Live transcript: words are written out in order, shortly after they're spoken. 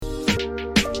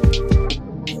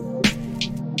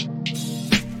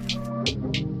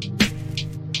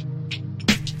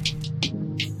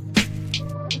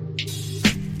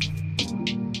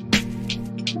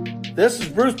This is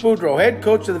Bruce Boudreau, head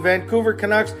coach of the Vancouver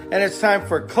Canucks, and it's time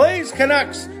for Clay's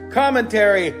Canucks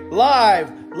commentary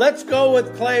live. Let's go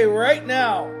with Clay right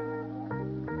now.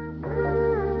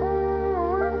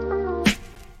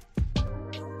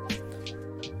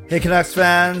 Hey Canucks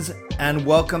fans, and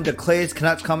welcome to Clay's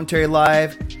Canucks Commentary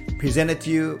Live, presented to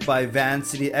you by Van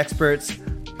City Experts.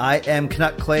 I am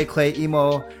Canuck Clay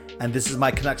Emo, and this is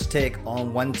my Canucks take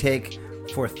on one take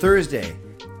for Thursday,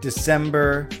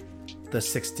 December the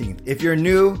 16th. If you're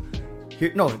new,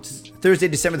 it's Thursday,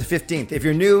 December the 15th. If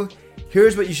you're new,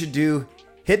 here's what you should do.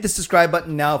 Hit the subscribe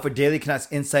button now for daily Canucks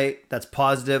insight that's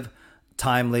positive,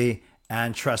 timely,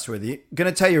 and trustworthy. I'm going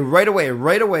to tell you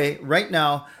right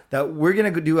now, that we're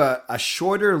going to do a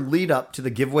shorter lead up to the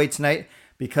giveaway tonight,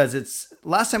 because it's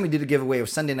last time we did a giveaway, it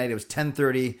was Sunday night, it was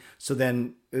 10:30. So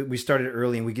then we started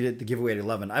early and we did the giveaway at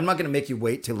 11. I'm not going to make you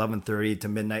wait till 11:30 to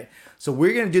midnight. So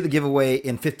we're going to do the giveaway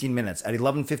in 15 minutes at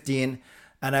 11:15,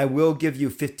 and I will give you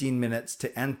 15 minutes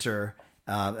to enter.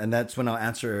 And that's when I'll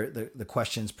answer the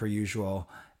questions per usual.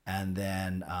 And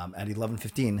then at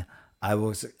 11:15, I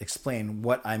will explain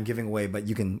what I'm giving away, but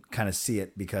you can kind of see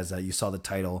it because you saw the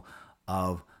title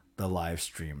of the live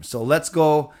stream. So let's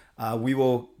go. We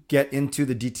will get into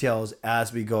the details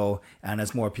as we go and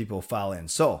as more people file in.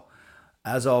 So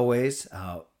as always,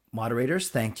 moderators,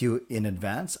 thank you in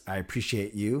advance. I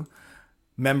appreciate you.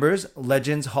 Members,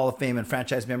 Legends, Hall of Fame, and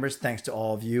franchise members, thanks to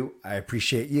all of you. I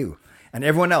appreciate you. And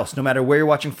everyone else, no matter where you're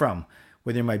watching from,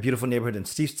 whether you're in my beautiful neighborhood in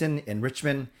Steveston, in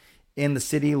Richmond, in the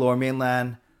city, Lower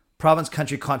Mainland, province,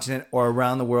 country, continent, or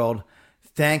around the world,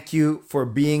 thank you for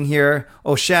being here.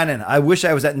 Oh, Shannon, I wish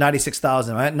I was at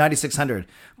 96,000. I'm at 9,600,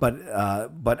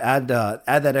 but add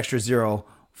that extra zero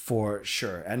for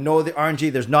sure. And no, the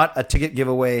RNG, there's not a ticket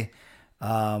giveaway,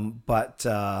 but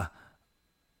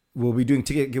we'll be doing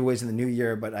ticket giveaways in the new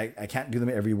year, but I can't do them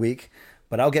every week,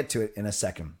 but I'll get to it in a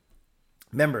second.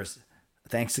 Members,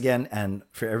 thanks again. And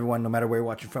for everyone, no matter where you're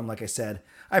watching from, like I said,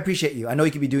 I appreciate you. I know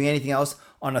you could be doing anything else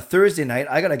on a Thursday night.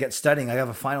 I got to get studying. I have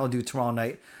a final due tomorrow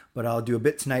night, but I'll do a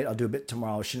bit tonight. I'll do a bit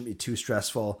tomorrow. It shouldn't be too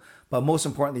stressful. But most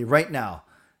importantly, right now,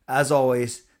 as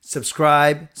always,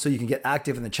 subscribe so you can get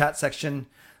active in the chat section.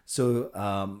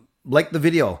 So like the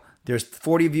video. There's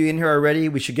 40 of you in here already.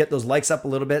 We should get those likes up a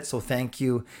little bit. So thank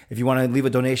you. If you want to leave a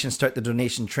donation, start the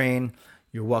donation train.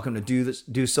 You're welcome to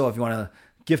do so. If you want to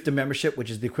gift a membership, which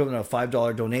is the equivalent of a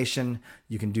 $5 donation,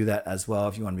 you can do that as well.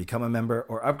 If you want to become a member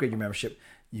or upgrade your membership,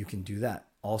 you can do that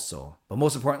also. But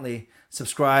most importantly,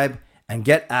 subscribe and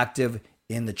get active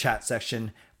in the chat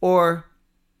section, or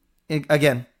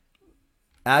again,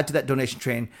 add to that donation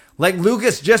train like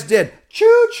Lucas just did.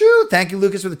 Choo choo. Thank you,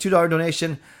 Lucas, for the $2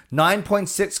 donation.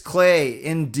 9.6 Clay,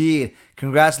 indeed.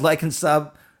 Congrats, like,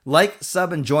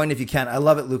 sub, and join if you can. I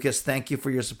love it, Lucas. Thank you for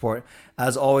your support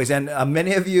as always. And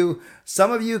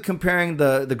some of you comparing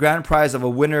the grand prize of a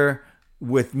winner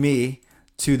with me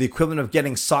to the equivalent of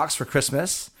getting socks for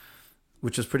Christmas,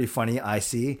 which was pretty funny, I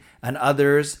see. And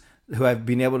others who I've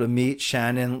been able to meet,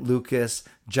 Shannon, Lucas,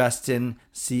 Justin,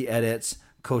 C Edits,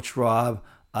 Coach Rob,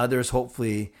 others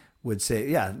hopefully would say,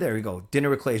 yeah, there we go. Dinner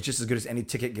with Clay is just as good as any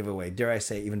ticket giveaway. Dare I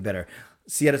say, even better.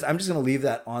 C Edits, I'm just going to leave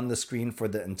that on the screen for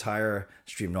the entire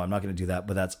stream. No, I'm not going to do that,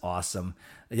 but that's awesome.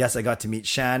 Yes, I got to meet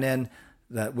Shannon,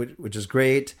 which is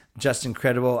great. Just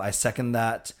incredible. I second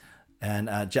that. And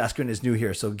Jaskrin is new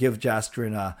here, so give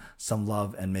Jaskrin some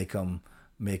love and make him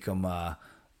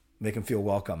feel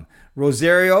welcome.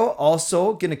 Rosario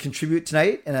also going to contribute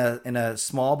tonight in a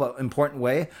small but important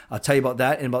way. I'll tell you about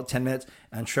that in about 10 minutes.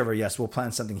 And Trevor, yes, we'll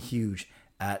plan something huge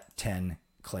at 10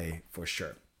 Clay for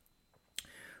sure.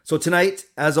 So tonight,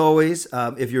 as always,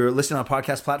 if you're listening on a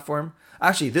podcast platform,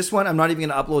 actually this one I'm not even going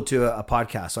to upload to a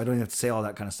podcast, so I don't even have to say all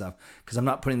that kind of stuff, because I'm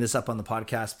not putting this up on the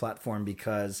podcast platform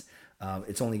because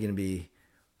it's only going to be...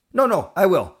 No, I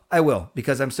will,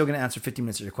 because I'm still going to answer 15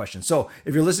 minutes of your questions. So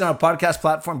if you're listening on a podcast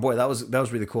platform, boy, that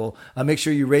was really cool. Make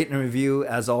sure you rate and review.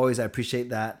 As always, I appreciate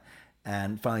that.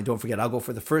 And finally, don't forget, I'll go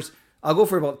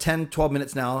for about 10, 12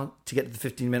 minutes now to get to the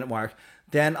 15-minute mark.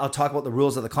 Then I'll talk about the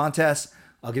rules of the contest.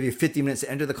 I'll give you 15 minutes to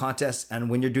enter the contest. And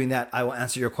when you're doing that, I will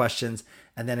answer your questions.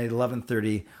 And then at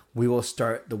 11:30, we will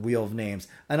start the Wheel of Names.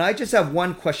 And I just have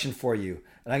one question for you.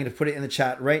 And I'm going to put it in the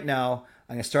chat right now.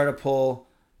 I'm going to start a poll.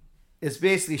 It's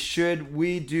basically, should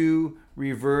we do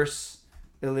reverse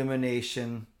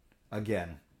elimination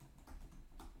again?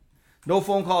 No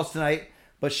phone calls tonight,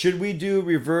 but should we do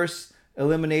reverse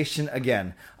elimination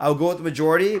again? I'll go with the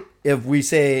majority. If we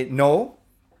say no,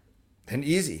 then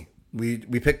easy. We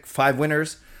pick 5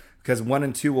 winners because 1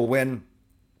 and 2 will win.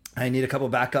 I need a couple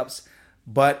backups.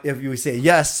 But if we say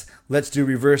yes, let's do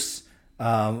reverse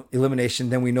elimination,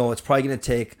 then we know it's probably going to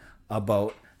take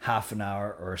about half an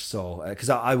hour or so, because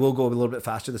I will go a little bit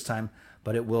faster this time,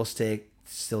 but it will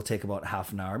still take about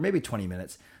half an hour, maybe 20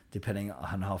 minutes, depending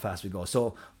on how fast we go.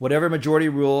 So whatever majority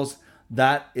rules,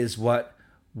 that is what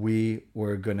we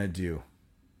were going to do.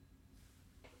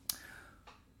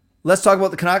 Let's talk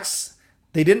about the Canucks.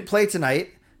 They didn't play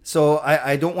tonight, so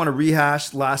I don't want to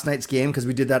rehash last night's game because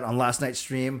we did that on last night's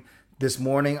stream. This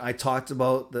morning, I talked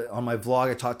about on my vlog,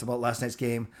 I talked about last night's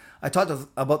game. I talked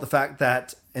about the fact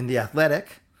that in The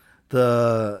Athletic,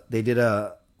 they did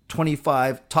a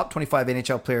top 25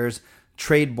 NHL players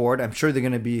trade board. I'm sure they're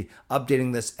going to be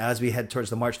updating this as we head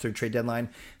towards the March 3rd trade deadline.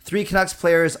 3 Canucks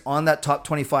players on that top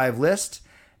 25 list.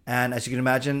 And as you can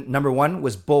imagine, number 1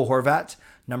 was Bo Horvat.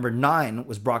 Number 9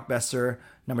 was Brock Boeser.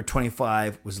 Number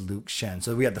 25 was Luke Schenn.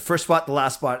 So we had the first spot, the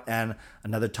last spot, and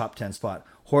another top 10 spot.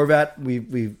 Horvat,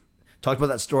 we've talked about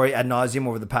that story ad nauseum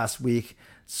over the past week.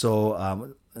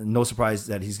 So no surprise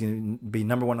that he's going to be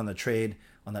number 1 on that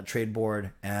trade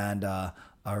board, and a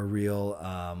real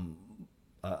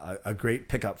a great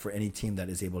pickup for any team that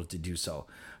is able to do so.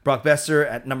 Brock Boeser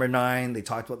at number 9. They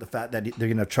talked about the fact that they're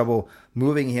going to have trouble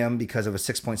moving him because of a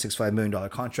 $6.65 million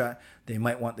contract. They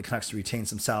might want the Canucks to retain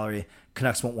some salary.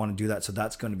 Canucks won't want to do that, so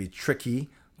that's going to be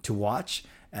tricky to watch.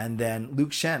 And then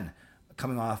Luke Schenn,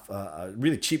 coming off a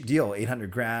really cheap deal,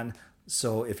 $800,000.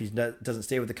 So if he doesn't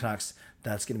stay with the Canucks,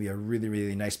 that's going to be a really,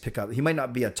 really nice pickup. He might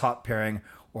not be a top pairing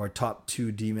or a top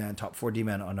 2 D-man, top 4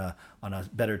 D-man on a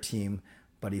better team,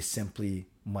 but he simply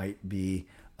might be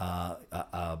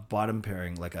a bottom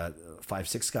pairing, like a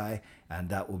 5-6 guy, and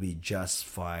that will be just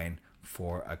fine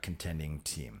for a contending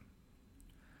team.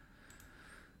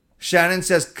 Shannon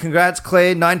says, congrats,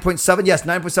 Clay, 9.7. Yes,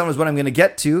 9.7 is what I'm going to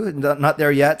get to. Not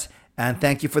there yet. And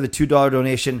thank you for the $2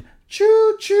 donation.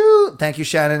 Choo choo. Thank you,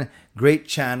 Shannon. Great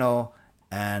channel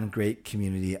and great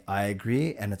community. I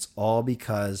agree. And it's all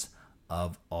because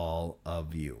of all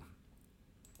of you.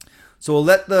 So we'll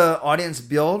let the audience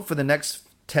build for the next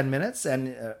 10 minutes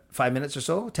and 5 minutes or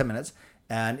so, 10 minutes.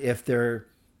 And if there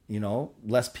are,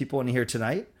 less people in here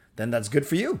tonight, then that's good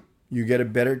for you. You get a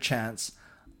better chance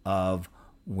of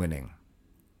winning.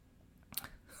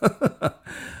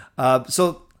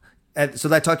 So I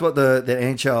talked about the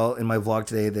NHL in my vlog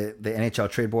today, the NHL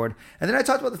trade board. And then I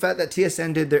talked about the fact that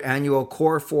TSN did their annual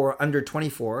Core 4 Under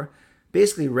 24,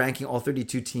 basically ranking all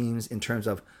 32 teams in terms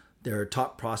of their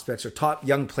top prospects, or top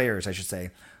young players, I should say,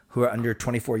 who are under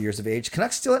 24 years of age.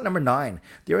 Canucks still at number 9.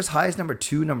 They're as high as number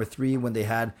 2, number 3 when they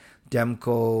had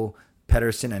Demko,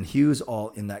 Pettersson, and Hughes all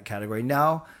in that category.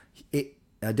 Now,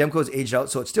 Demko's aged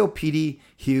out, so it's still Petey,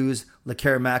 Hughes,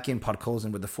 Lekkerimäki, and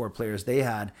Podkolzin were the 4 players they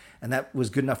had, and that was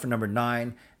good enough for number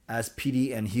 9. As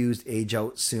Petey and Hughes age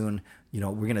out soon,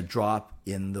 we're going to drop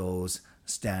in those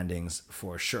standings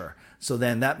for sure. So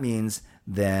then that means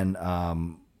then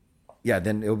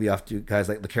it'll be off to guys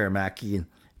like Lekkerimäki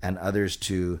and others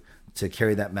to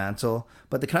carry that mantle.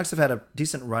 But the Canucks have had a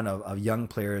decent run of young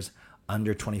players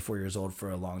under 24 years old for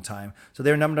a long time. So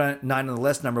they're number 9 on the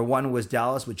list. Number 1 was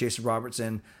Dallas with Jason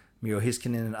Robertson, Miro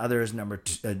Heiskanen, and others. Number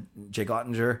 2, Jake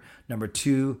Ottinger. Number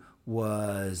 2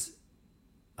 was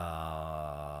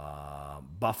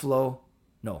Buffalo.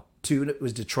 No, 2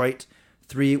 was Detroit.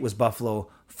 3 was Buffalo.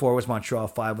 4 was Montreal.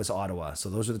 5 was Ottawa. So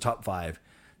those are the top 5.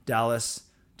 Dallas,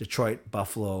 Detroit,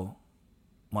 Buffalo,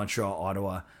 Montreal,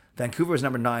 Ottawa. Vancouver is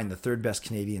number 9, the 3rd best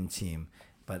Canadian team.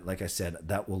 But like I said,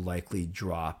 that will likely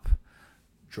drop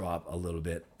a little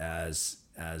bit as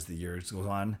the years goes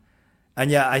on.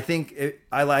 And yeah, I think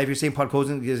I lie if you're saying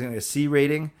Podkolzin gives him a C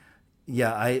rating.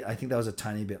 Yeah, I think that was a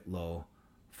tiny bit low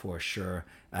for sure.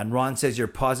 And Ron says your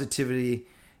positivity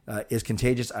is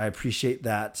contagious. I appreciate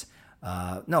that.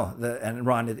 And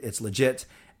Ron, it's legit.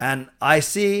 And I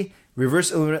see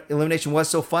reverse elimination was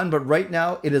so fun, but right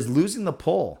now it is losing the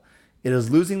poll. It is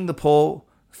losing the poll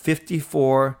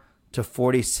 54 to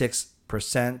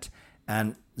 46%.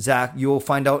 And Zach, you will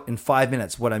find out in 5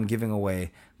 minutes what I'm giving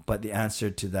away. But the answer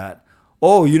to that,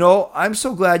 I'm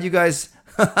so glad you guys,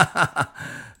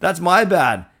 that's my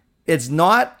bad. It's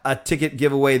not a ticket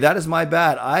giveaway. That is my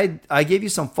bad. I gave you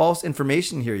some false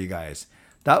information here, you guys.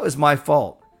 That was my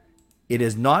fault. It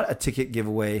is not a ticket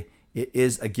giveaway. It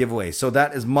is a giveaway. So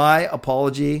that is my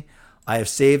apology. I have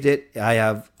saved it. I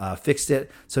have fixed it.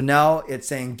 So now it's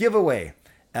saying giveaway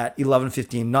at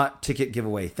 11:15, not ticket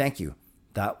giveaway. Thank you.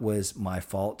 That was my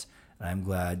fault. And I'm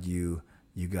glad you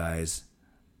guys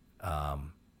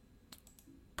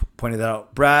pointed that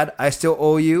out. Brad, I still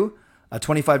owe you a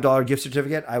 $25 gift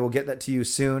certificate. I will get that to you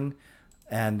soon.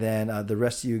 And then the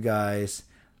rest of you guys,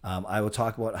 I will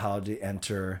talk about how to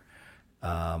enter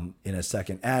in a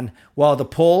second. And while the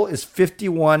poll is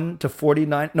 51 to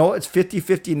 49, no, it's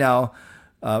 50-50 now.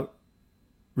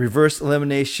 reverse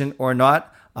elimination or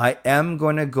not, I am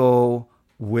going to go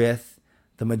with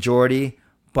the majority,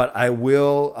 but I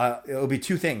will, it'll be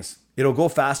two things. It'll go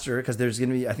faster because I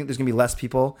think there's going to be less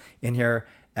people in here,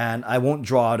 and I won't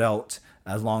draw it out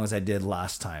as long as I did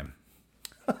last time.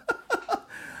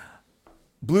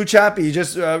 Blue Chappie,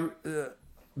 just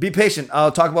be patient.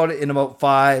 I'll talk about it in about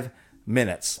 5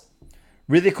 minutes.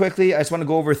 Really quickly, I just want to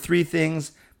go over 3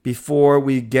 things before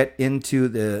we get into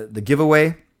the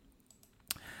giveaway.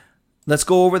 Let's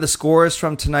go over the scores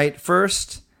from tonight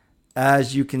first.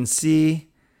 As you can see,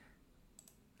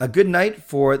 a good night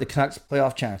for the Canucks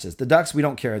playoff chances. The Ducks, we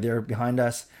don't care. They're behind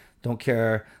us. Don't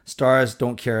care. Stars,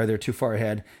 don't care. They're too far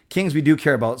ahead. Kings, we do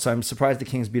care about. So I'm surprised the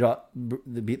Kings beat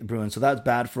the Bruins. So that's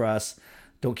bad for us.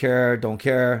 Don't care.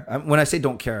 When I say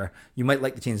don't care, you might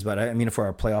like the teams, but I mean for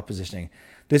our playoff positioning.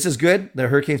 This is good. The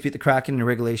Hurricanes beat the Kraken in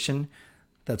regulation.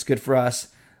 That's good for us.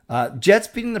 Jets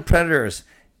beating the Predators.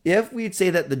 If we'd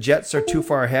say that the Jets are too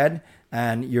far ahead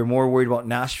and you're more worried about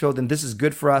Nashville, then this is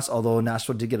good for us, although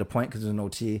Nashville did get a point because there's an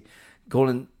OT.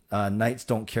 Golden Knights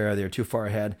don't care. They're too far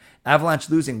ahead.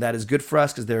 Avalanche losing. That is good for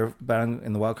us because they're battling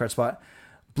in the wild card spot.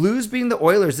 Blues beating the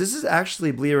Oilers. This is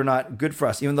actually, believe it or not, good for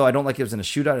us. Even though I don't like it was in a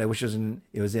shootout. I wish it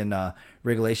was in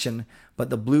regulation.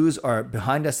 But the Blues are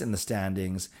behind us in the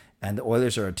standings, and the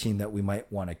Oilers are a team that we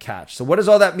might want to catch. So what does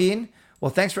all that mean?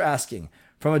 Well, thanks for asking.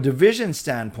 From a division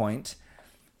standpoint,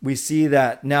 we see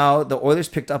that now the Oilers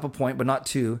picked up a point, but not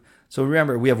 2. So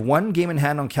remember, we have 1 game in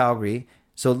hand on Calgary.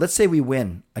 So let's say we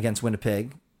win against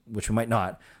Winnipeg, which we might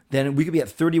not. Then we could be at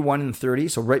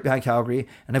 31-30, so right behind Calgary.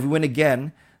 And if we win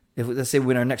again, let's say we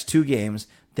win our next 2 games,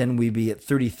 then we'd be at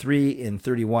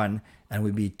 33-31, and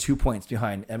we'd be 2 points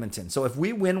behind Edmonton. So if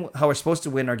we win how we're supposed to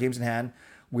win our games in hand,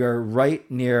 we're right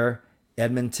near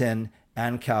Edmonton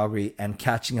and Calgary and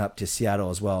catching up to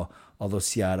Seattle as well, although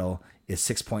Seattle is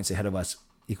 6 points ahead of us,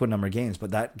 equal number of games,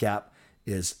 but that gap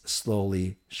is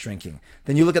slowly shrinking.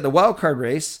 Then you look at the wild card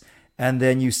race, and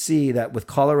then you see that with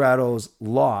Colorado's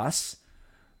loss,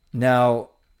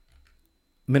 now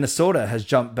Minnesota has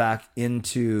jumped back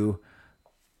into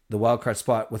the wild card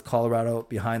spot with Colorado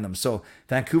behind them. So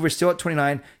Vancouver's still at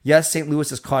 29. Yes, St. Louis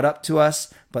has caught up to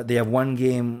us, but they have 1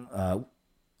 game.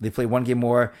 They play 1 game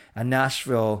more. And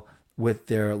Nashville, with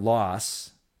their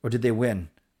loss, or did they win?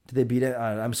 Did they beat it?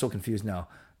 I'm so confused now.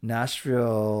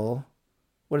 Nashville.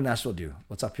 What did Nashville do?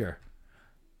 What's up here?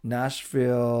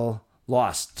 Nashville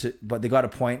lost, but they got a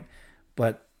point.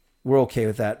 But we're okay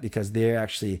with that because they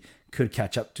actually could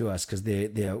catch up to us because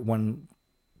they are 1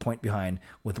 point behind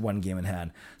with 1 game in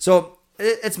hand. So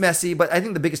it's messy, but I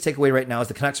think the biggest takeaway right now is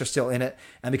the Canucks are still in it.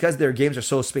 And because their games are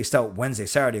so spaced out, Wednesday,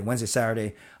 Saturday,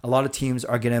 a lot of teams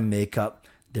are going to make up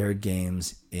their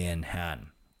games in hand.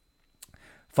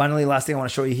 Finally, last thing I want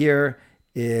to show you here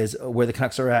is where the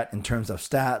Canucks are at in terms of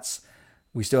stats.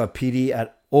 We still have PD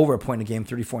at over a point a game,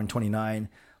 34-29.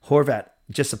 Horvat,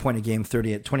 just a point a game,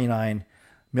 30-29.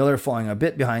 Miller falling a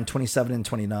bit behind,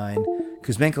 27-29.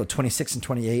 Kuzmenko,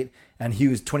 26-28. And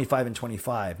Hughes,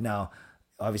 25-25. Now,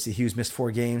 obviously, Hughes missed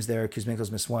 4 games there.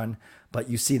 Kuzmenko's missed 1. But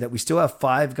you see that we still have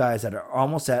 5 guys that are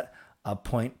almost at a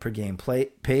point per game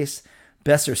pace.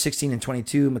 Boeser,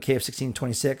 16-22. McKayev,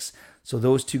 16-26. So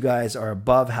those 2 guys are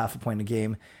above half a point a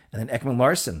game. And then Ekman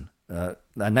Larson, a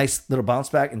nice little bounce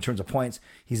back in terms of points.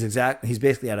 He's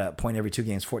basically at a point every 2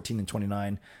 games,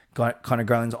 14-29. Connor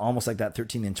Garland's almost like that,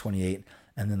 13-28.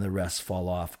 And then the rest fall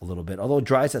off a little bit. Although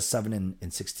Dries has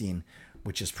 7-16,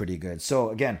 which is pretty good. So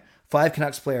again, 5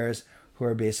 Canucks players who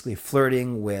are basically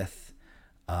flirting with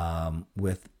a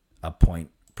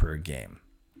point per game.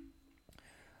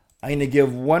 I'm going to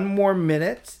give 1 more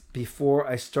minute before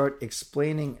I start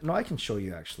explaining. No, I can show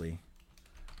you actually.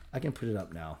 I can put it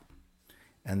up now.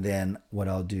 And then what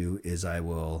I'll do is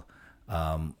I'll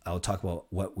talk about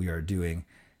what we are doing,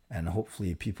 and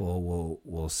hopefully people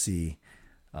will see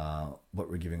what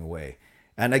we're giving away.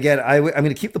 And again, I'm going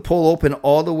to keep the poll open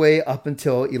all the way up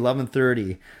until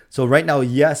 11:30. So right now,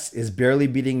 yes is barely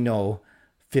beating no,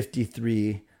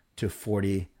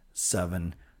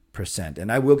 53-47%.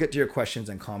 And I will get to your questions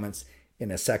and comments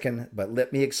in a second, but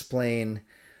let me explain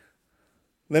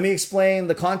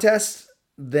the contest.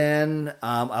 Then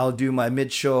I'll do my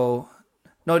mid-show.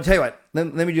 No, tell you what,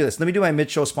 let me do this. Let me do my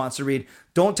mid-show sponsor read.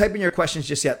 Don't type in your questions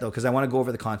just yet, though, because I want to go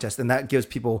over the contest, and that gives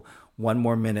people 1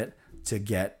 more minute to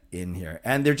get in here.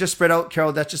 And they're just spread out,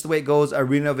 Carol. That's just the way it goes.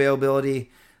 Arena availability,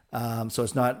 so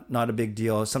it's not a big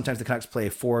deal. Sometimes the Canucks play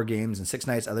 4 games in 6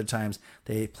 nights. Other times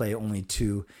they play only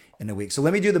 2 in a week. So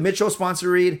let me do the mid-show sponsor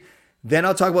read. Then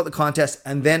I'll talk about the contest,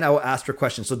 and then I will ask for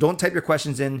questions. So don't type your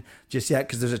questions in just yet,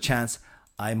 because there's a chance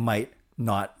I might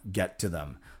not get to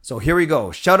them. So here we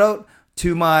go. Shout out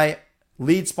to my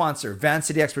lead sponsor, Van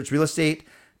City Experts Real Estate.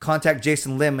 Contact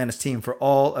Jason Lim and his team for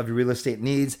all of your real estate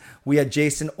needs. We had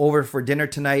Jason over for dinner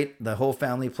tonight. The whole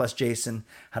family plus Jason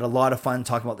had a lot of fun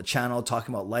talking about the channel,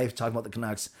 talking about life, talking about the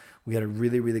Canucks. We had a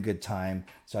really, really good time.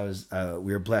 So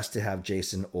we were blessed to have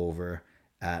Jason over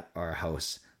at our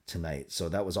house tonight. So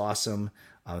that was awesome.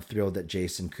 I'm thrilled that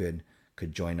Jason could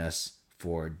join us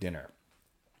for dinner.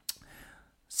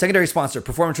 Secondary sponsor,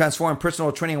 Perform and Transform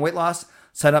Personal Training and Weight Loss.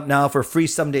 Sign up now for a free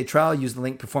 7-day trial. Use the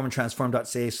link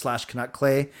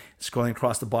performandtransform.ca/CanuckClay, scrolling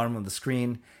across the bottom of the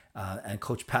screen, and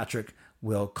Coach Patrick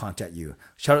will contact you.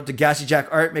 Shout out to Gassy Jack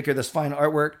Art, maker of this fine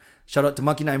artwork. Shout out to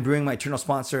Monkey 9 Brewing, my eternal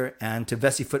sponsor, and to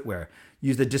Vessi Footwear.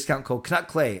 Use the discount code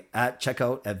CanuckClay at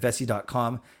checkout at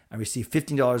vessi.com and receive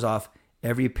 $15 off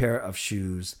every pair of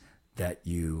shoes that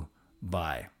you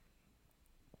buy.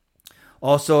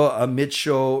 Also, a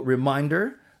mid-show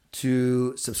reminder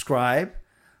to subscribe,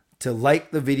 to like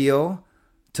the video,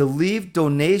 to leave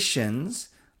donations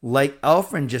like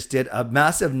Alfred just did, a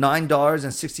massive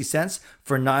 $9.60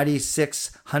 for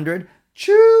 9,600.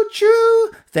 Choo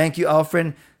choo. Thank you,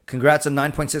 Alfred. Congrats on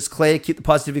 9.6 Clay. Keep the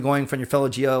positivity going from your fellow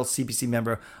GL CPC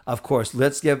member. Of course,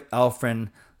 let's give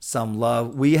Alfred some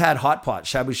love. We had hot pot,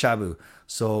 shabu shabu.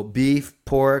 So beef,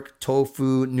 pork,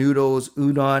 tofu, noodles,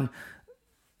 udon,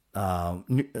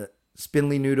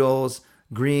 spindly noodles,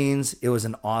 greens. It was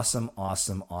an awesome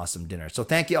dinner. So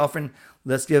thank you, Alfred.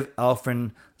 Let's give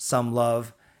Alfred some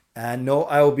love. And no,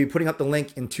 I will be putting up the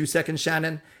link in 2 seconds,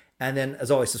 Shannon. And then,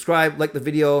 as always, subscribe, like the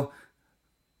video,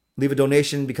 leave a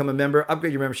donation, become a member,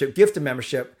 upgrade your membership, gift a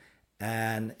membership.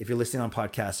 And if you're listening on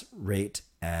podcasts, rate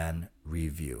and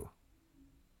review.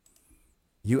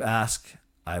 You ask,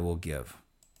 I will give.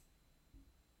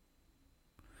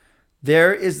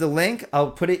 There is the link.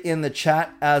 I'll put it in the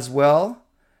chat as well.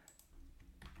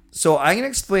 So I'm going to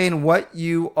explain what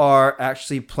you are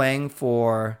actually playing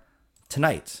for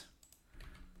tonight.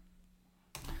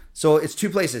 So it's 2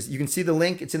 places. You can see the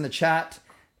link. It's in the chat.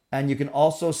 And you can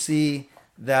also see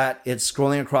that it's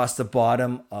scrolling across the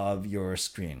bottom of your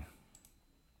screen.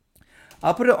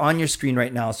 I'll put it on your screen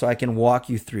right now so I can walk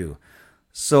you through.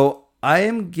 So I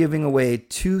am giving away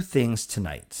 2 things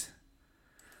tonight.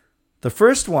 The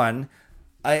first one,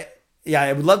 I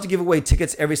would love to give away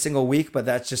tickets every single week, but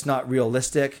that's just not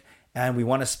realistic. And we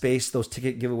want to space those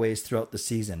ticket giveaways throughout the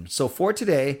season. So for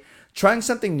today, trying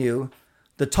something new,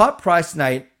 the top prize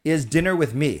tonight is dinner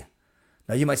with me.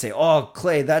 Now you might say, oh,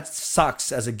 Clay, that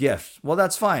sucks as a gift. Well,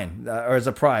 that's fine, or as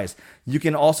a prize. You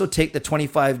can also take the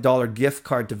 $25 gift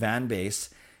card to Van Base.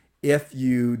 If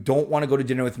you don't want to go to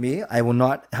dinner with me, I will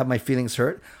not have my feelings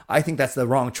hurt. I think that's the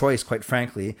wrong choice, quite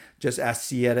frankly. Just ask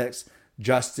CEDX,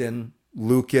 Justin,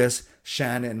 Lucas,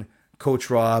 Shannon, Coach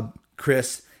Rob,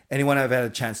 Chris, anyone I've had a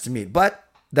chance to meet. But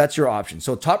that's your option.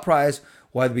 So top prize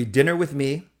will either be dinner with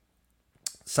me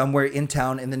somewhere in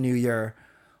town in the new year,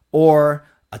 or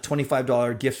a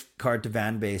 $25 gift card to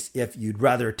Van Base if you'd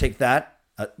rather take that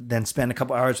than spend a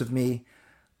couple hours with me,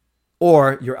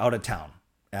 or you're out of town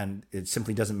and it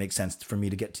simply doesn't make sense for me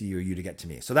to get to you or you to get to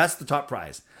me. So that's the top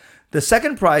prize. The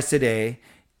second prize today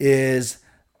is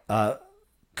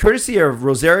courtesy of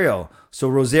Rosario. So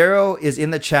Rosario is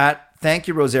in the chat. Thank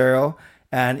you, Rosario.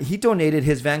 And he donated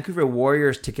his Vancouver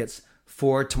Warriors tickets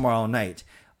for tomorrow night.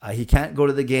 He can't go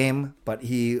to the game, but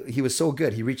he was so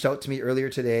good. He reached out to me earlier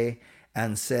today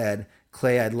and said,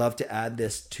 Clay, I'd love to add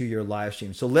this to your live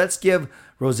stream. So let's give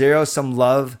Rosario some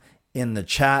love in the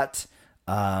chat.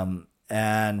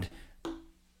 And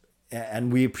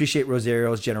we appreciate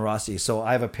Rosario's generosity. So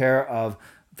I have a pair of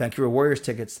Vancouver Warriors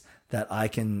tickets that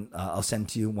I'll send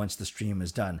to you once the stream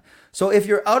is done. So if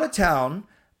you're out of town,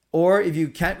 or if you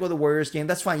can't go to the Warriors game,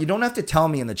 that's fine. You don't have to tell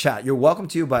me in the chat. You're welcome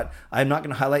to, but I'm not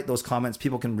going to highlight those comments.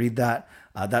 People can read that.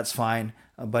 That's fine.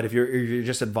 But if you're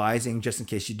just advising, just in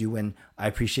case you do win, I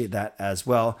appreciate that as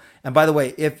well. And by the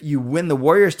way, if you win the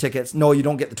Warriors tickets, no, you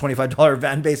don't get the $25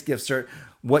 Van Base gift cert.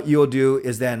 What you'll do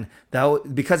is then,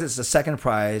 because it's the second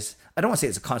prize, I don't want to say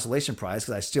it's a consolation prize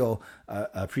because I still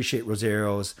appreciate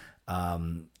Rosario's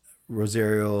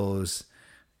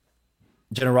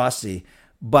generosity.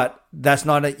 But that's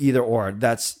not an either or.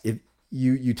 That's if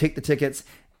you take the tickets,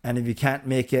 and if you can't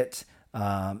make it,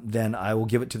 then I will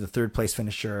give it to the third place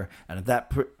finisher. And if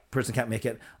that person can't make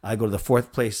it, I go to the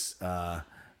fourth place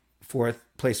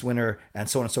winner, and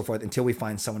so on and so forth until we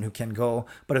find someone who can go.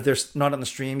 But if they're not on the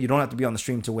stream, you don't have to be on the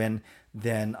stream to win.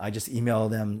 Then I just email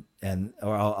them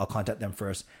or I'll contact them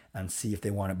first and see if they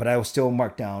want it. But I will still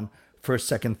mark down first,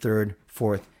 second, third,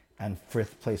 fourth, and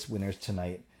fifth place winners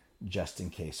tonight, just in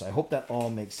case. So I hope that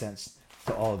all makes sense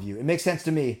to all of you. It makes sense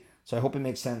to me, so I hope it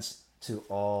makes sense to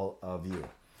all of you.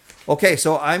 Okay,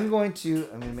 so I'm going to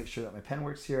make sure that my pen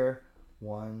works here.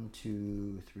 1,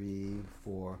 2, 3,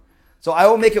 4. So I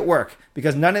will make it work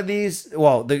because none of these.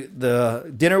 Well,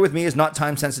 the dinner with me is not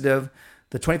time sensitive.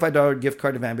 The $25 gift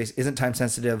card to Vanbase isn't time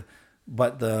sensitive,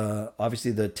 but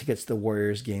obviously the tickets to the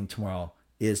Warriors game tomorrow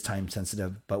is time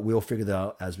sensitive. But we'll figure that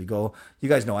out as we go. You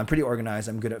guys know I'm pretty organized.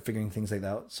 I'm good at figuring things like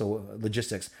that out. So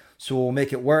logistics. So we'll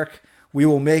make it work. We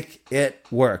will make it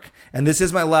work. And this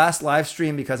is my last live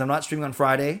stream because I'm not streaming on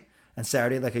Friday and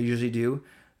Saturday like I usually do.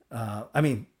 I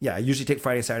usually take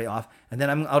Friday and Saturday off. And then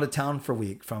I'm out of town for a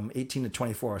week from 18 to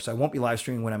 24. So I won't be live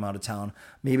streaming when I'm out of town.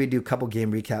 Maybe do a couple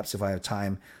game recaps if I have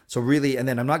time. So really, and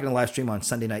then I'm not going to live stream on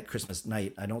Sunday night, Christmas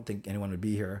night. I don't think anyone would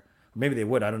be here. Maybe they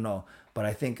would. I don't know. But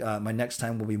I think my next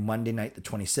time will be Monday night, the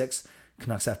 26th,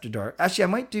 Canucks After Dark. Actually, I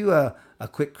might do a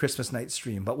quick Christmas night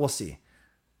stream, but we'll see.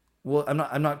 Well,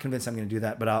 I'm not convinced I'm going to do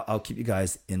that, but I'll keep you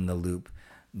guys in the loop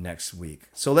next week.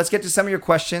 So let's get to some of your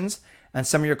questions and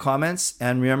some of your comments.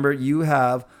 And remember, you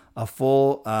have a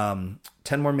full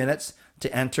 10 more minutes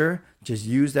to enter. Just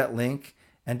use that link.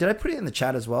 And did I put it in the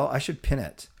chat as well? I should pin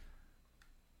it.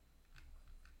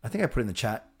 I think I put it in the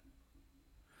chat.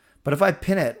 But if I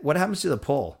pin it, what happens to the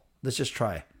poll? Let's just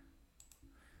try.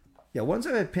 Yeah, once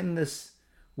I pin this,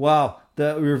 wow,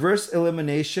 the reverse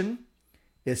elimination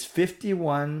is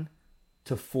 51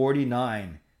 to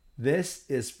 49. This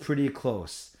is pretty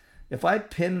close. If I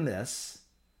pin this,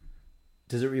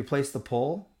 does it replace the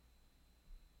poll?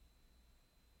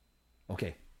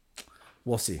 Okay,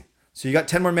 we'll see. So you got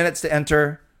 10 more minutes to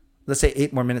enter. Let's say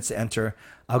 8 more minutes to enter.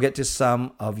 I'll get to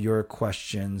some of your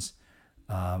questions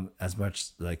as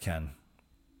much as I can.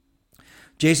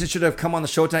 Jason should have come on the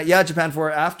show tonight. Yeah, Japan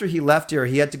 4. After he left here,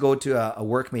 he had to go to a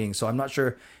work meeting. So I'm not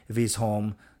sure if he's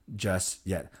home just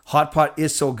yet. Hot pot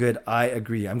is so good. I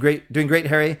agree. I'm doing great,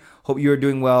 Harry. Hope you are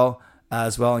doing well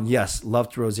as well. And yes, love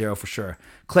to Rosero for sure.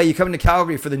 Clay, you coming to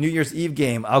Calgary for the New Year's Eve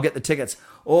game? I'll get the tickets.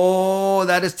 Oh,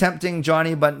 that is tempting,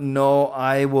 Johnny, but no,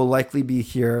 I will likely be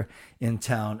here in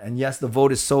town. And yes, the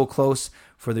vote is so close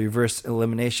for the reverse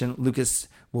elimination. Lucas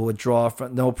will withdraw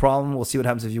from no problem. We'll see what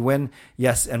happens if you win.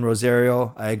 Yes, and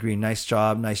Rosario, I agree. Nice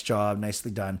job,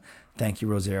 nicely done. Thank you,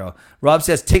 Rosario. Rob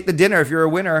says, take the dinner if you're a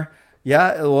winner.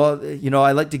 Yeah, well,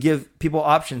 I like to give people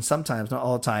options sometimes, not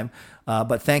all the time.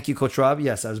 But thank you, Coach Rob.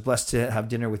 Yes, I was blessed to have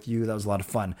dinner with you. That was a lot of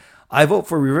fun. I vote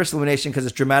for reverse elimination because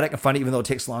it's dramatic and funny, even though it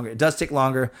takes longer. It does take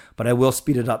longer, but I will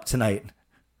speed it up tonight.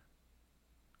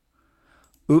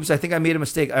 Oops, I think I made a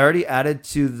mistake. I already added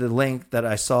to the link that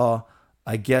I saw.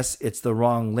 I guess it's the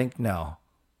wrong link now.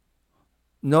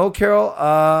 No, Carol.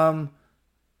 I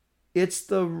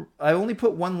only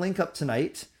put one link up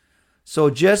tonight. So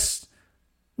just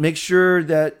make sure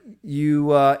that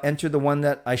you enter the one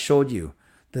that I showed you.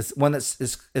 This one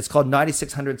it's called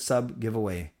 9600 sub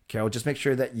giveaway. Carol, just make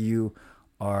sure that you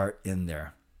are in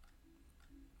there.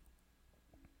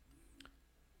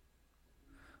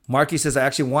 Marky says, I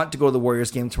actually want to go to the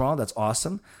Warriors game tomorrow. That's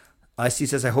awesome. IC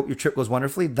says, I hope your trip goes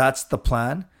wonderfully. That's the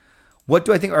plan. What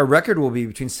do I think our record will be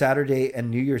between Saturday and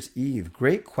New Year's Eve?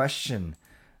 Great question,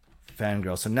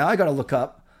 Fangirl. So now I got to look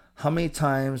up how many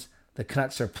times the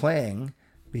Canucks are playing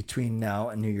between now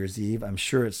and New Year's Eve. I'm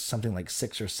sure it's something like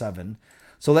 6 or 7.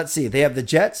 So let's see. They have the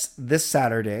Jets this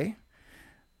Saturday.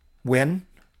 Win.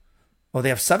 Oh, they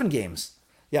have 7 games.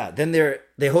 Yeah. Then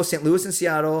they host St. Louis and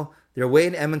Seattle. They're away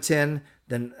in Edmonton.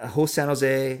 Then host San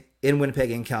Jose, in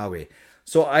Winnipeg, and Calgary.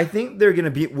 So I think they're going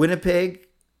to beat Winnipeg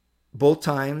both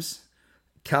times,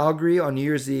 Calgary on New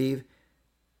Year's Eve,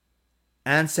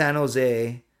 and San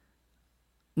Jose.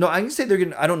 No, I'm going to say they're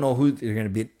going to, I don't know who they're going to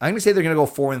beat. I'm going to say they're going to go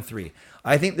 4-3.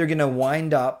 I think they're going to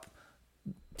wind up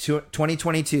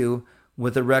 2022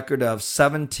 with a record of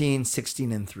 17,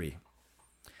 16, and 3.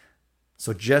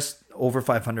 So just over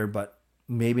 500, but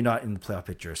maybe not in the playoff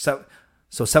picture. So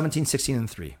 17, 16, and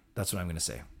 3. That's what I'm going to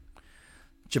say.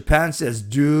 Japan says,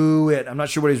 do it. I'm not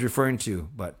sure what he's referring to,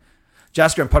 but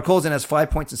Jasker and Podkolzin has 5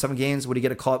 points in 7 games. Would he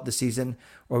get a call up this season?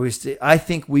 Or I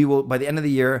think we will, by the end of the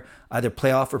year, either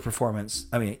playoff or performance.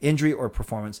 Injury or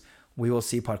performance. We will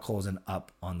see Podkolzin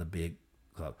up on the big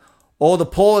club. Oh, the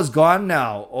poll is gone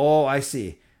now. Oh, I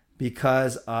see.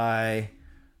 Because I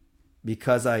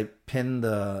pinned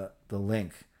the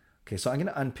link. Okay, so I'm going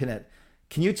to unpin it.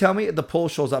 Can you tell me if the poll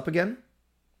shows up again?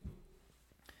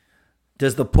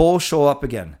 Does the poll show up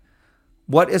again?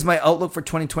 What is my outlook for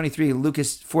 2023,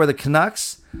 Lucas, for the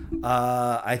Canucks?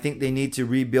 I think they need to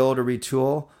rebuild or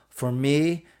retool. For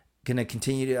me,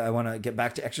 I want to get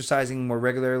back to exercising more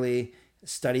regularly,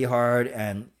 study hard,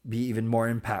 and be even more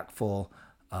impactful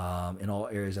in all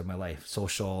areas of my life.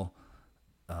 Social,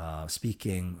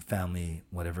 speaking, family,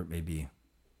 whatever it may be.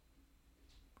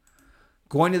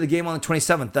 Going to the game on the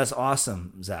 27th. That's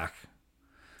awesome, Zach.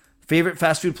 Favorite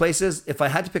fast food places? If I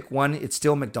had to pick one, it's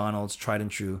still McDonald's, tried and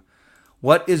true.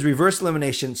 What is reverse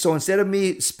elimination? So instead of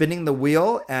me spinning the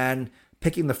wheel and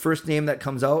picking the first name that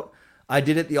comes out, I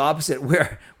did it the opposite,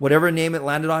 where whatever name it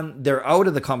landed on, they're out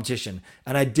of the competition.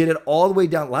 And I did it all the way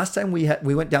down. Last time we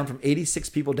went down from 86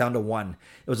 people down to 1.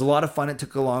 It was a lot of fun. It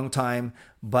took a long time,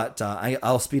 but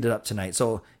I'll speed it up tonight.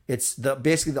 So it's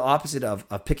basically the opposite of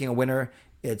picking a winner.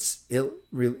 It's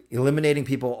eliminating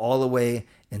people all the way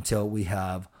until we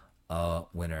have a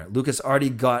winner. Lucas already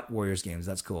got Warriors games.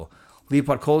 That's cool.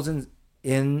 Leopold Colson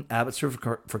in Abbotsford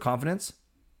for confidence.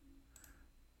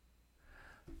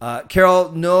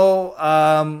 Carol, no,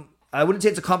 I wouldn't say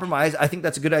it's a compromise. I think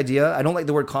that's a good idea. I don't like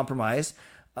the word compromise,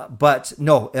 but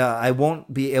no, I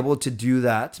won't be able to do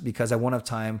that because I won't have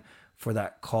time for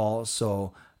that call.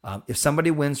 So if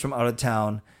somebody wins from out of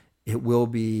town, it will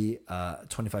be a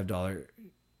 $25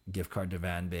 gift card to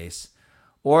Van Base.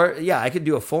 Or, yeah, I could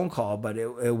do a phone call, but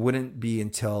it wouldn't be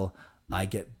until I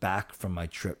get back from my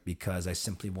trip because I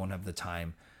simply won't have the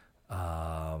time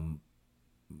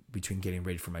between getting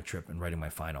ready for my trip and writing my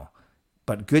final.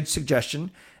 But good suggestion.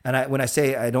 And when I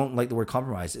say I don't like the word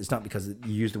compromise, it's not because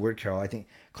you use the word, Carol. I think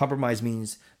compromise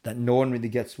means that no one really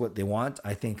gets what they want.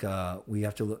 I think we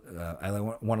have to look, I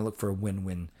want to look for a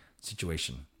win-win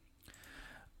situation.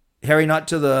 Harry, not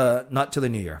to the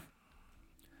new year.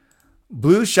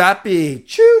 Blue Shappy,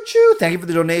 choo choo. Thank you for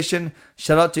the donation.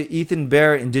 Shout out to Ethan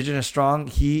Bear, Indigenous Strong.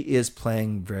 He is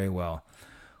playing very well.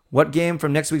 What game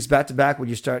from next week's back-to-back would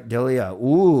you start, Delia?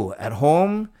 Ooh, at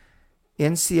home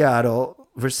in Seattle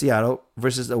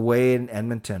versus away in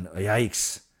Edmonton.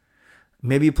 Yikes.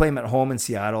 Maybe you play them at home in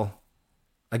Seattle.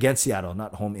 Against Seattle,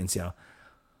 not home in Seattle.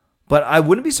 But I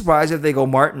wouldn't be surprised if they go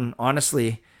Martin,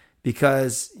 honestly,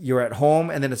 because you're at home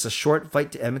and then it's a short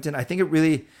flight to Edmonton. I think it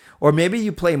really... Or maybe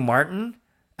you play Martin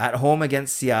at home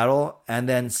against Seattle and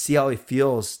then see how it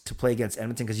feels to play against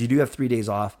Edmonton because you do have 3 days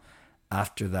off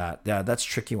after that. Yeah, that's a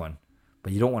tricky one.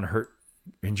 But you don't want to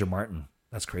injure Martin.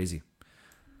 That's crazy.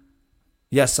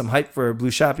 Yes, some hype for Blue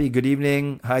Shappy. Good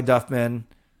evening. Hi, Duffman.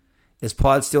 Is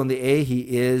Pod still in the A?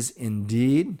 He is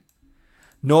indeed.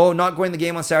 No, not going to the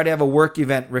game on Saturday. I have a work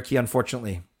event, Ricky,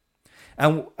 unfortunately.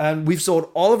 And we've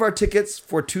sold all of our tickets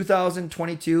for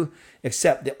 2022,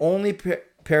 except the only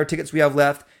pair of tickets we have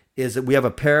left is that we have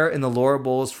a pair in the Laura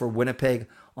Bowls for Winnipeg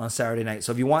on Saturday night.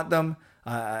 So if you want them,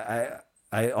 I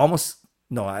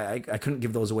couldn't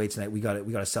give those away tonight. We got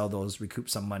to sell those, recoup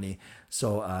some money.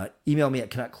 So email me at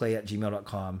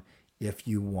canuckclay@gmail.com if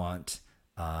you want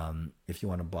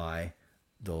to buy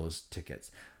those tickets.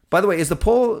 By the way, did the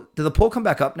poll come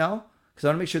back up now? Because I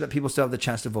want to make sure that people still have the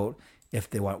chance to vote if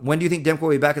they want. When do you think Demko will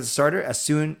be back as a starter? As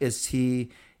soon as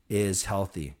he is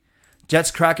healthy.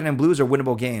 Jets, Kraken, and Blues are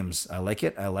winnable games. I like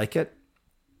it.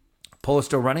 Poll is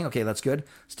still running. Okay, that's good.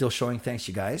 Still showing. Thanks,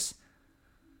 you guys.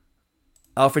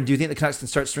 Alfred, do you think the Canucks can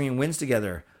start stringing wins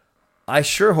together? I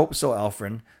sure hope so,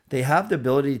 Alfred. They have the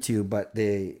ability to, but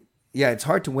it's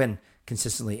hard to win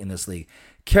consistently in this league.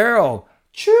 Carol,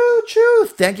 choo choo.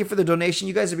 Thank you for the donation.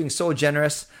 You guys are being so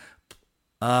generous.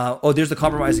 There's the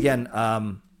compromise again.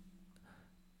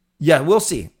 Yeah, we'll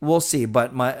see.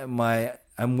 But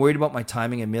I'm worried about my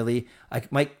timing and Millie.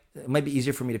 It might be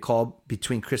easier for me to call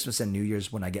between Christmas and New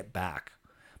Year's when I get back.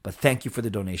 But thank you for the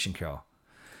donation, Carol.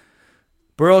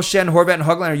 Burrow, Schenn, Horvat, and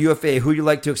Hoglander UFA. Who do you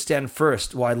like to extend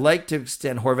first? Well, I'd like to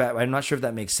extend Horvat. I'm not sure if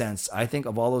that makes sense. I think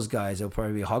of all those guys, it would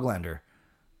probably be Hoglander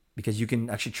because you can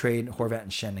actually trade Horvat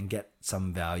and Schenn and get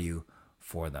some value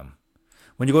for them.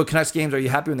 When you go to Canucks games, are you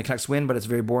happy when the Canucks win, but it's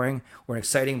very boring or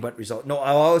exciting but result? No,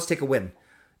 I'll always take a win.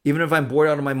 Even if I'm bored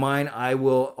out of my mind, I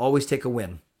will always take a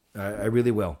win. I really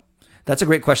will. That's a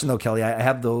great question, though, Kelly. I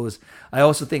have those. I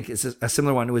also think it's a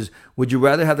similar one. It was, would you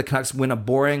rather have the Canucks win a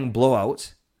boring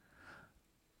blowout,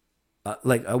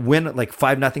 like a win like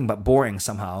 5-0, but boring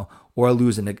somehow, or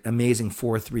lose an amazing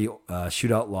 4-3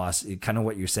 shootout loss? Kind of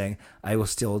what you're saying. I will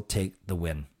still take the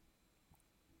win.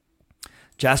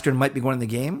 Jasker might be going in the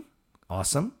game.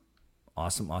 Awesome.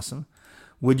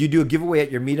 Would you do a giveaway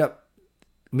at your meet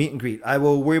and greet? I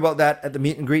will worry about that at the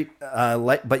meet and greet.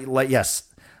 But yes,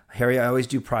 Harry, I always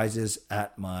do prizes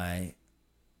at my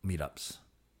meetups.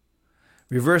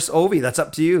 Reverse Ovi, that's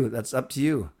up to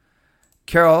you.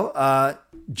 Carol,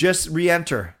 just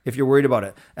re-enter if you're worried about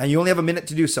it. And you only have a minute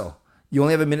to do so.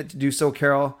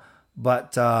 Carol.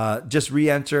 But just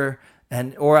re-enter,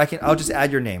 I'll just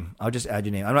add your name. I'm just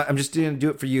going to do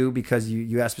it for you because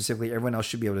you asked specifically. Everyone else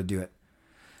should be able to do it.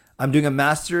 I'm doing a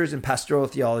master's in pastoral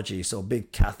theology, so a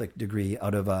big Catholic degree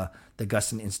out of the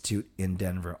Augustine Institute in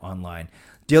Denver online.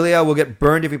 Delia will get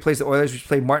burned if he plays the Oilers. We should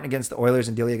play Martin against the Oilers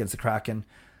and Delia against the Kraken.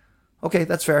 Okay,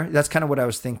 that's fair. That's kind of what I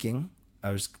was thinking.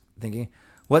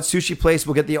 What sushi place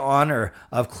will get the honor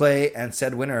of Clay and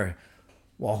said winner?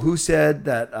 Well, who said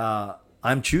that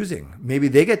I'm choosing? Maybe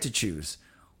they get to choose.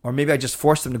 Or maybe I just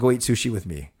force them to go eat sushi with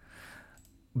me.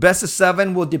 Best of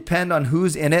 7 will depend on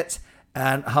who's in it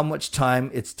and how much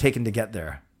time it's taken to get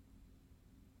there.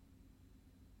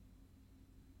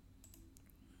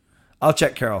 I'll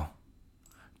check, Carol.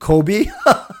 Kobe?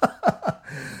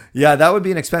 Yeah, that would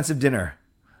be an expensive dinner.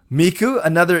 Miku,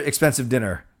 another expensive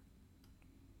dinner.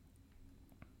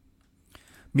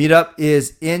 Meetup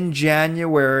is in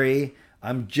January.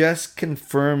 I'm just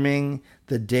confirming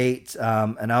the date,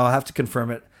 and I'll have to confirm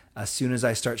it as soon as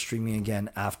I start streaming again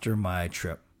after my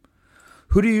trip.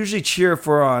 Who do you usually cheer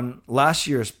for on last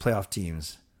year's playoff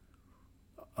teams?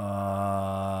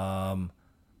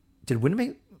 Did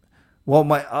Winnipeg? Well,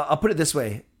 I'll put it this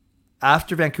way.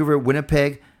 After Vancouver,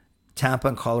 Winnipeg, Tampa,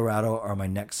 and Colorado are my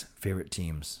next favorite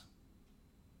teams.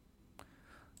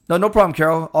 No problem,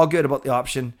 Carol. All good about the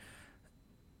option.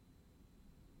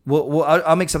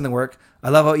 I'll make something work. I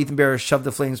love how Ethan Bear shoved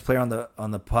the Flames player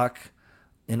on the puck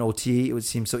in OT. It would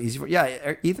seem so easy.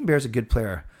 Yeah, Ethan Bear is a good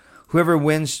player. Whoever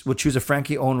wins will choose a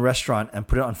Frankie-owned restaurant and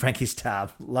put it on Frankie's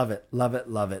tab. Love it, love it,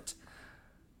 love it.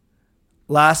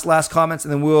 Last comments,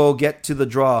 and then we'll get to the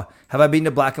draw. Have I been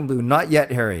to Black and Blue? Not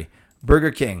yet, Harry.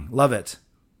 Burger King. Love it.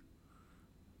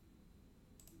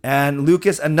 And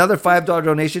Lucas, another $5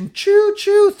 donation. Choo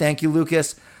choo. Thank you,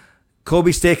 Lucas.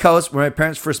 Kobe Steakhouse, where my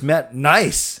parents first met.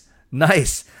 Nice.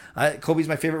 Kobe's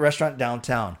my favorite restaurant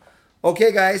downtown.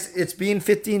 Okay, guys, it's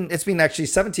been actually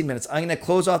 17 minutes. I'm going to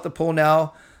close off the poll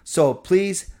now. So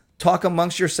please talk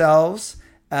amongst yourselves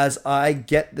as I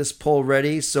get this poll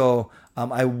ready. So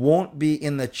I won't be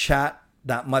in the chat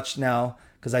that much now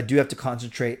because I do have to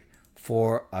concentrate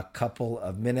for a couple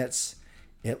of minutes.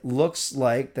 It looks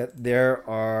like that there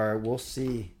are, we'll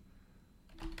see.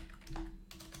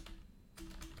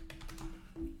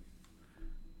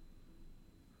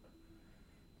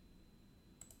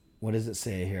 What does it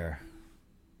say here?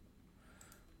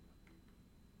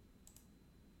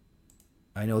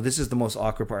 I know this is the most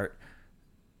awkward part.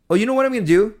 Oh, you know what I'm going to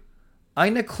do?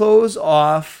 I'm going to close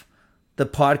off the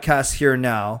podcast here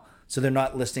now so they're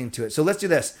not listening to it. So let's do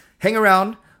this. Hang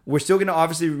around. We're still going to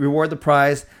obviously reward the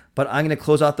prize, but I'm going to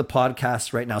close out the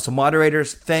podcast right now. So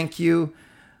moderators, thank you.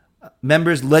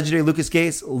 Members, legendary Lucas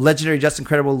Gates, legendary Justin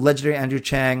Credible, legendary Andrew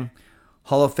Chang,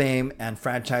 Hall of Fame, and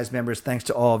franchise members, thanks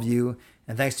to all of you.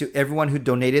 And thanks to everyone who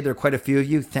donated. There are quite a few of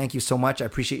you. Thank you so much. I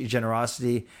appreciate your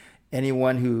generosity.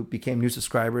 Anyone who became new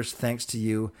subscribers, thanks to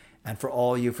you. And for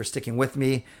all of you for sticking with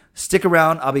me. Stick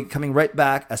around. I'll be coming right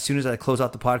back as soon as I close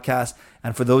out the podcast.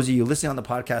 And for those of you listening on the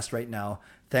podcast right now,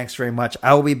 thanks very much.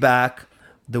 I will be back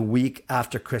the week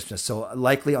after Christmas. So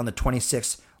likely on the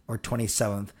 26th or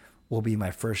 27th will be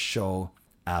my first show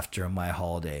after my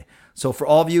holiday. So for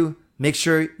all of you, make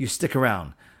sure you stick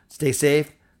around. Stay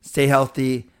safe, stay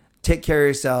healthy, take care of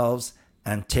yourselves,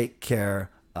 and take care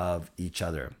of each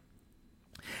other.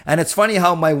 And it's funny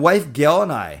how my wife Gail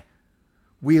and I,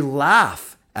 we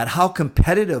laugh at how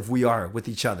competitive we are with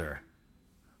each other.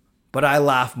 But I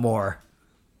laugh more.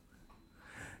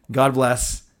 God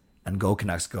bless, and go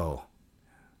Canucks go.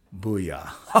 Booyah.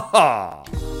 Ha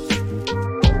ha.